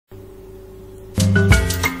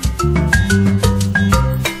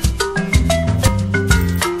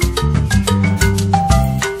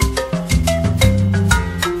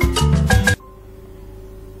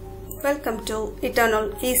Eternal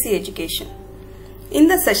Easy Education.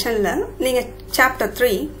 இந்த செஷன்ல நீங்க chapter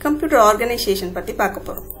 3 computer organization பத்தி பார்க்க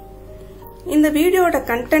போறோம். இந்த வீடியோட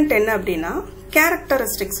கண்டென்ட் என்ன அப்படின்னா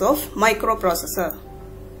characteristics of microprocessor.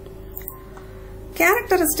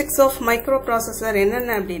 Characteristics of microprocessor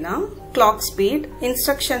என்னென்ன அப்படின்னா clock speed,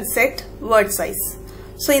 instruction set, word size.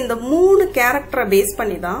 So இந்த மூணு கேரக்டரை பேஸ்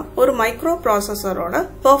பண்ணி தான் ஒரு மைக்ரோப்ராசஸரோட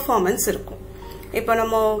பெர்ஃபார்மன்ஸ் இருக்கும். இப்போ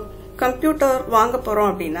நம்ம கம்ப்யூட்டர் வாங்க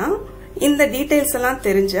போறோம் அப்படின்னா இந்த டீடைல்ஸ் எல்லாம்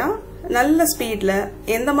தெரிஞ்சா நல்ல ஸ்பீட்ல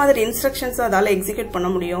எந்த மாதிரி இன்ஸ்ட்ரக்ஷன்ஸ் அதால எக்ஸிக்யூட் பண்ண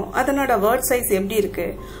முடியும், அதனோட வேர்ட் சைஸ் எப்படி இருக்கு,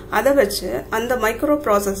 அதை வச்சு அந்த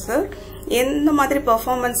மைக்ரோப்ராசஸர் எந்த மாதிரி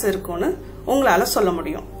பெர்ஃபார்மன்ஸ் இருக்கும்னு உங்களால சொல்ல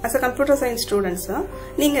முடியும். as a computer science students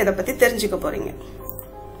நீங்க இத பத்தி தெரிஞ்சுக்க போறீங்க.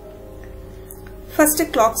 First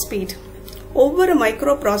clock speed. ஒவ்வொரு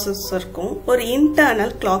மைக்ரோப்ராசஸருக்கும் ஒரு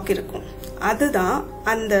இன்டர்னல் கிளாக் இருக்கும். அதுதான்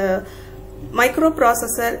அந்த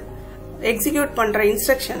மைக்ரோப்ராசஸர் எக்ஸிக்யூட் பண்ற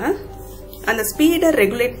இன்ஸ்ட்ரக்ஷனை அந்த ஸ்பீடை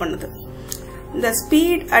ரெகுலேட் பண்ணுது. The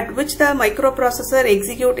speed at which the microprocessor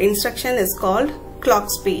execute instruction is called clock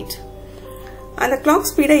speed. அந்த clock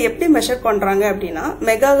speed எப்படி மெஷர் பண்றாங்க அப்படின்னா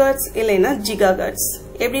மெகாஹெர்ட்ஸ் இல்லைன்னா ஜிகாஹெர்ட்ஸ்.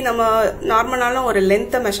 எப்படி நம்ம நார்மலான ஒரு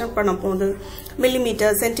லென்த்தை மெஷர் பண்ண போது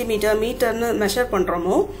மில்லிமீட்டர், சென்டிமீட்டர், மீட்டர்னு மெஷர்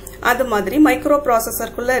பண்றோமோ அது மாதிரி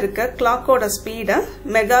மைக்ரோப்ராசஸருக்குள்ள இருக்க கிளாக்கோட ஸ்பீடை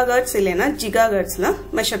மெகாஹெர்ட்ஸ் இல்லைன்னா ஜிகாஹெர்ட்ஸ்ல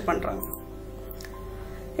மெஷர் பண்றாங்க.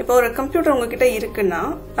 இப்போ ஒரு கம்ப்யூட்டர் உங்ககிட்ட இருக்குன்னா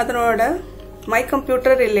அதனோட மை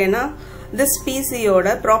கம்ப்யூட்டர் இல்லைன்னா திஸ் பிசியோட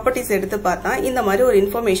ப்ராப்பர்ட்டிஸ் எடுத்து பார்த்தா இந்த மாதிரி ஒரு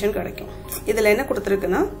இன்ஃபர்மேஷன் கிடைக்கும். இதுல என்ன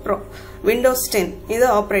கொடுத்துருக்குன்னா விண்டோஸ் 10 இது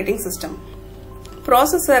ஆப்ரேட்டிங் சிஸ்டம்.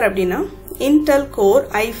 ப்ராசஸர் அப்படின்னா Intel core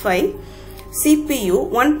i5, CPU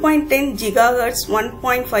 1.10 GHz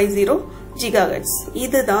 1.50 GHz.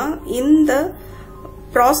 இதுதான் இந்த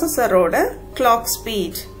ப்ராசஸரோட clock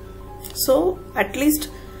speed. So at least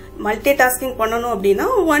multitasking பண்ணணும் அப்படின்னா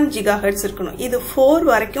 1 GHz இருக்கணும். இது 4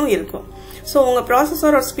 வரைக்கும் இருக்கும். ஸோ உங்க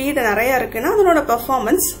ப்ராசஸரோட ஸ்பீடு நிறைய இருக்குன்னா அதனோட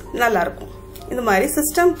பெர்ஃபார்மன்ஸ் நல்லா இருக்கும். இந்த மாதிரி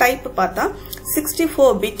சிஸ்டம் டைப் பார்த்தா 64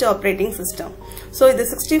 பிட் ஆப்ரேட்டிங் சிஸ்டம். ஸோ இது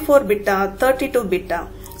 64 பிட்டா 32 பிட்டா,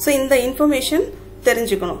 ஸோ இந்த இன்ஃபர்மேஷன்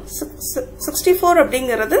தெரிஞ்சுக்கணும். 64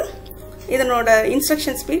 அப்படிங்கிறது இதனோட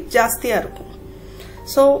இன்ஸ்ட்ரக்ஷன் ஸ்பீட் ஜாஸ்தியா இருக்கும்.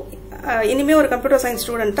 ஸோ இனிமே ஒரு கம்ப்யூட்டர் சயின்ஸ்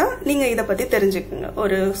ஸ்டூடெண்டா நீங்க இதை பத்தி தெரிஞ்சுக்கோங்க.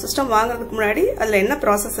 ஒரு சிஸ்டம் வாங்குறதுக்கு முன்னாடி அதுல என்ன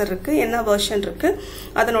ப்ராசஸர் இருக்கு, என்ன வெர்ஷன் இருக்கு,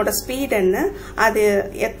 அதனோட ஸ்பீட் என்ன, அது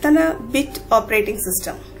எத்தனை பிட் ஆப்ரேட்டிங்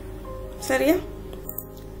சிஸ்டம், சரியா?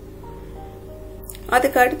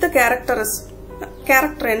 அதுக்கு அடுத்த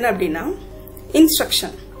கேரக்டர் என்ன அப்படின்னா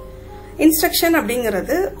இன்ஸ்ட்ரக்ஷன். இன்ஸ்ட்ரக்ஷன்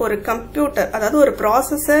அப்படிங்கிறது ஒரு கம்ப்யூட்டர், அதாவது ஒரு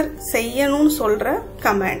ப்ராசஸர் செய்யணும்னு சொல்ற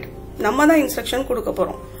கமாண்ட். நம்ம தான் இன்ஸ்ட்ரக்ஷன் கொடுக்க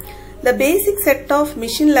போறோம். The basic set of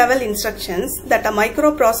machine level instructions that a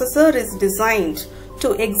microprocessor is designed to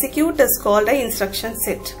execute is called a instruction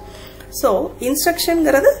set. So,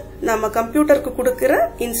 instructionங்கிறது நம்ம கம்ப்யூட்டருக்கு கொடுக்கிற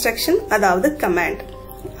இன்ஸ்ட்ரக்ஷன், அதாவது கமாண்ட்.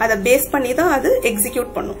 அதை பேஸ் பண்ணி தான் அது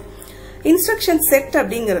எக்ஸிக்யூட் பண்ணும். இன்ஸ்ட்ரக்ஷன் செட்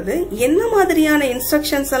அப்படிங்கிறது என்ன மாதிரியான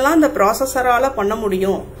இன்ஸ்ட்ரக்ஷன்ஸ் எல்லாம் அந்த ப்ராசஸரால பண்ண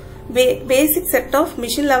முடியும். பேசிக் set of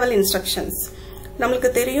machine level instructions.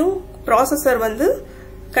 நம்மளுக்கு தெரியும் ப்ராசஸர் வந்து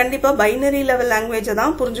கண்டிப்பா பைனரி லெவல் லாங்குவேஜை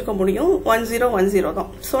தான் புரிஞ்சுக்க முடியும். 1010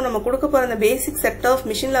 தான். ஸோ நம்ம கொடுக்க போற அந்த பேசிக் set of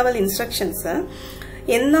machine level instructions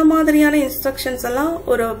என்ன மாதிரியான இன்ஸ்ட்ரக்ஷன்ஸ் எல்லாம்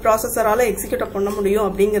ஒரு ப்ராசஸரால எக்ஸிக்யூட் பண்ண முடியும்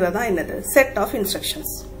அப்படிங்கறதா என்னது set of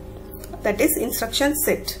instructions. That is instruction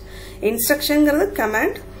set. இன்ஸ்ட்ரக்ஷன்ங்கிறது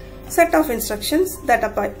command, set of instructions that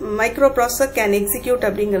a microprocessor can execute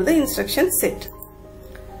அப்படிங்கிறது இன்ஸ்ட்ரக்ஷன் செட்.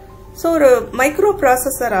 ஸோ ஒரு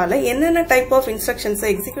மைக்ரோப்ராசஸரால என்னென்ன டைப் ஆஃப் இன்ஸ்ட்ரக்ஷன்ஸை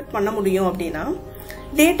எக்ஸிக்யூட் பண்ண முடியும் அப்படின்னா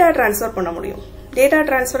டேட்டா டிரான்ஸ்ஃபர் பண்ண முடியும். டேட்டா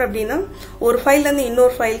டிரான்ஸ்ஃபர் அப்படின்னா ஒரு ஃபைல்ல இருந்து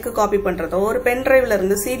இன்னொரு ஃபைலுக்கு காப்பி பண்றதோ, ஒரு பென் டிரைவ்ல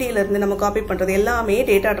இருந்து சிடில இருந்து நம்ம காப்பி பண்றது எல்லாமே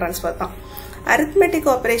டேட்டா டிரான்ஸ்ஃபர் தான். அரித்மெட்டிக்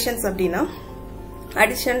ஆபரேஷன்ஸ் அப்படின்னா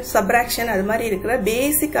அடிஷன், சப்ராக்ஷன், அது மாதிரி இருக்கிற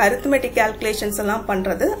பேசிக் அரித்மெட்டிக் கால்குலேஷன்ஸ் எல்லாம்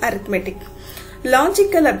பண்றது அரித்மெட்டிக்.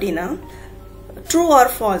 லாஜிக்கல் அப்படின்னா ட்ரூ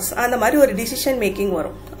ஆர் ஃபால்ஸ் அந்த மாதிரி ஒரு டிசிஷன் மேக்கிங்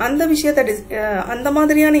வரும். அந்த விஷயத்தை அந்த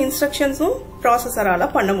மாதிரியான இன்ஸ்ட்ரக்ஷன்ஸும்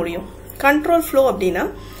ப்ராசஸரால பண்ண முடியும். கண்ட்ரோல் ஃப்ளோ அப்படின்னா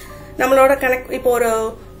நம்மளோட கனெக்ட், இப்போ ஒரு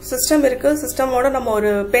சிஸ்டம் இருக்கு, சிஸ்டமோட நம்ம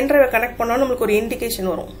ஒரு பென் டிரைவை கனெக்ட் பண்ணோம், நம்மளுக்கு ஒரு இண்டிகேஷன்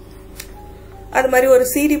வரும். அது மாதிரி ஒரு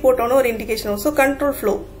சிடி போட்டோன்னு ஒரு இண்டிகேஷன் வரும். ஸோ கண்ட்ரோல்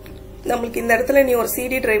ஃப்ளோ நம்மளுக்கு இந்த இடத்துல நீ ஒரு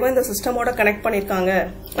சிடி டிரைவை இந்த சிஸ்டமோட கனெக்ட் பண்ணிருக்காங்க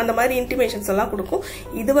அந்த மாதிரி இன்டிமேஷன்ஸ் எல்லாம் கொடுக்கும்.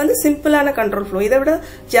 இது வந்து சிம்பிளான கண்ட்ரோல் ஃப்ளோ. இதை விட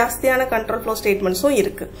ஜாஸ்தியான கண்ட்ரோல் ஃப்ளோ ஸ்டேட்மெண்ட்ஸும்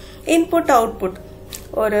இருக்கு. இன்புட் அவுட்புட்,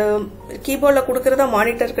 ஒரு கீபோர்ட்ல கொடுக்கறத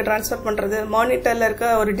மானிட்டருக்கு டிரான்ஸ்ஃபர் பண்றது, மானிட்டர்ல இருக்க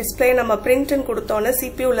ஒரு டிஸ்பிளே நம்ம பிரிண்ட்னு கொடுத்தோன்னு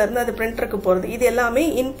சிபியூல இருந்து அது பிரிண்டருக்கு போறது, இது எல்லாமே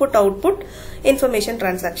input output information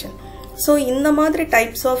transaction. So இந்த மாதிரி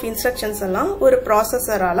டைப்ஸ் ஆஃப் இன்ஸ்ட்ரக்ஷன்ஸ் எல்லாம் ஒரு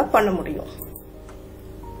ப்ராசஸரால பண்ண முடியும்.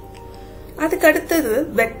 அதுக்கு அடுத்தது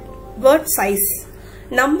word size,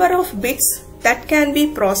 number of bits that can be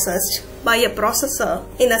processed by a processor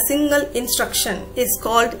in a single instruction is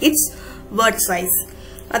called its word size.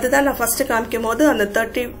 அதுதான் நான் ஃபர்ஸ்ட் காமிக்கும் போது அந்த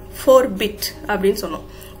 34 bit அப்படின்னு சொன்னோம்.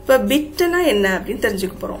 இப்போ பிட்னா என்ன அப்படின்னு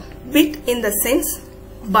தெரிஞ்சுக்க போறோம். Bit in the sense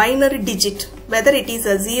binary digit, whether it is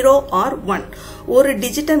a 0 or 1. ஒரு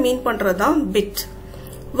டிஜிட்டை மீன் பண்றதுதான் bit.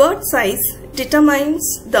 Word size determines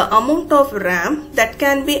the amount of RAM that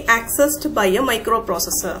can be accessed by a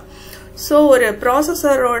microprocessor. So ஒரு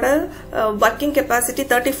ப்ராசஸரோட working capacity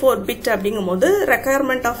 34 bit அப்படிங்கும்போது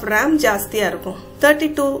requirement of RAM ஜாஸ்தியா இருக்கும்.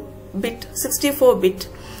 32 bit, 64 bit.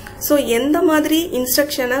 So எந்த மாதிரி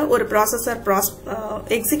இன்ஸ்ட்ரக்ஷனை ஒரு processor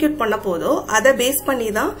execute பண்ண போதோ அதை பேஸ் பண்ணி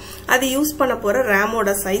தான் அது யூஸ் பண்ண போற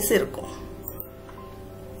ரேமோட சைஸ் இருக்கும்.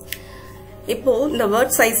 இப்போ இந்த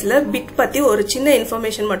வேர்ட் சைஸ்ல பிட் பத்தி ஒரு சின்ன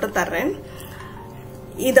இன்ஃபர்மேஷன் மட்டும் தர்றேன்.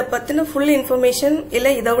 இத பத்தின ஃபுல் இன்ஃபர்மேஷன் இல்ல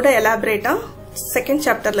இதை விட எலாபரேட்டா செகண்ட்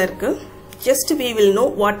சாப்டர்ல இருக்கு. Just we will know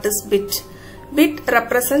what is bit. Bit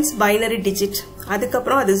represents binary digit.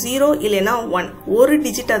 அதுக்கப்புறம் அது 0 இல்லனா 1 ஒரு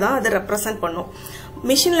டிஜிட்டை தான் அது ரெப்ரசன்ட் பண்ணும்.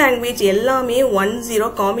 மிஷின் லாங்குவேஜ் எல்லாமே 1-0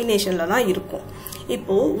 காம்பினேஷன்ல தான் இருக்கும்.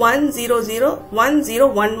 இப்போ 100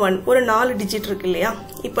 1011 ஒரு 4 டிஜிட் இருக்கு இல்லையா?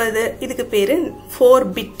 இப்போ இதுக்கு பேரு 4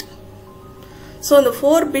 பிட். சோ அந்த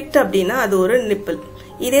 4 பிட் அப்படினா அது ஒரு நிப்பிள்.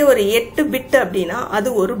 இதே ஒரு 8 பிட் அப்படினா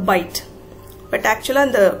அது ஒரு byte. But actually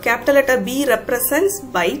the capital letter B represents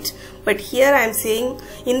byte, but here I am saying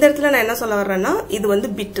இந்த இடத்துல நான் என்ன சொல்ல வர்றேன்னா இது வந்து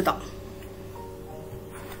பிட் தான்.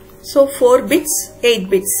 So 4 bits, 8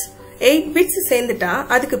 bits. 8 bits சேர்ந்துட்டா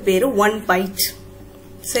அதுக்கு பேரு 1 byte.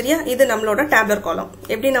 சரியா? இது நம்மளோட டேப்லர் காலம்.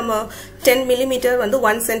 எப்படி நம்ம 10 mm வந்து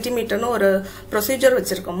 1 cm ஒரு ப்ரொசீஜர்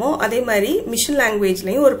வச்சிருக்கோமோ அதே மாதிரி மிஷின்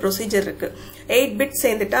லாங்குவேஜ்லயும் ஒரு ப்ரொசீஜர் இருக்கு. 8 bits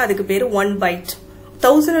சேர்ந்துட்டா அதுக்கு பேரு 1 byte.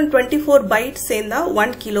 1024 byte சேர்ந்தா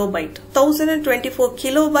 1 kilobyte. 1024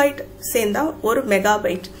 kilobyte சேர்ந்தா ஒரு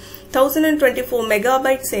megabyte. 1024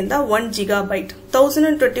 megabyte சேர்ந்தா 1 gigabyte.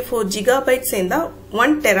 1024 gigabyte சேர்ந்தா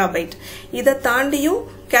 1 terabyte. இத தாண்டியும்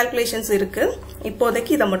calculations இருக்கு.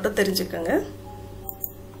 இப்போதைக்கு இத மட்டும் தெரிஞ்சுக்கங்க.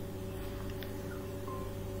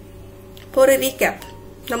 For a recap,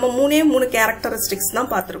 நம்ம மூணு characteristics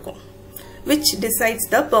தான் பார்த்திருக்கோம். Which decides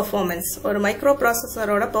the performance. ஒரு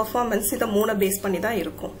மைக்ரோப்ராசஸரோட பெர்ஃபார்மன்ஸ் இத மூணு பேஸ் பண்ணி தான்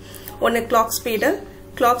இருக்கும். ஒன்னு கிளாக்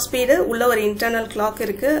ஸ்பீடு உள்ள ஒரு இன்டர்னல் கிளாக்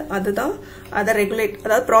இருக்கு. அதுதான் அதை ரெகுலேட்,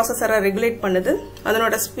 அதாவது ப்ராசஸரை ரெகுலேட் பண்ணுது.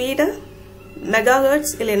 அதனோட ஸ்பீடை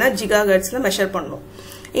மெகாஹெர்ட்ஸ் இல்லைன்னா ஜிகாஹெர்ட்ஸ்ல மெஷர் பண்ணும்.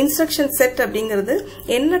 இன்ஸ்ட்ரக்ஷன் செட் அப்படிங்கிறது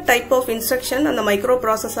என்ன டைப் ஆஃப் இன்ஸ்ட்ரக்ஷன் அந்த மைக்ரோ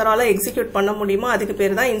ப்ராசஸரால எக்ஸிக்யூட் பண்ண முடியுமோ அதுக்கு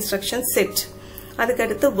பேர் தான் இன்ஸ்ட்ரக்ஷன் செட்.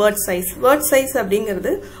 அதுக்கடுத்து வேர்ட் சைஸ்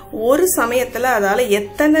அப்படிங்கிறது ஒரு சமயத்துல அதால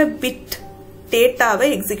எத்தனை பிட் டேட்டாவை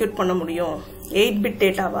எக்ஸிக்யூட் பண்ண முடியும். 8 பிட்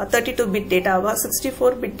டேட்டாவா, 32 பிட் டேட்டாவா,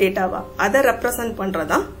 64 பிட் டேட்டாவா, அதை ரெப்ரசன்ட்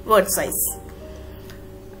பண்றதுதான் வேர்ட் சைஸ்.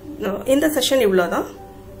 இந்த செஷன் இவ்வளவுதான்.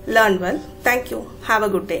 Learn well. Thank you. Have a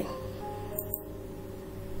good day.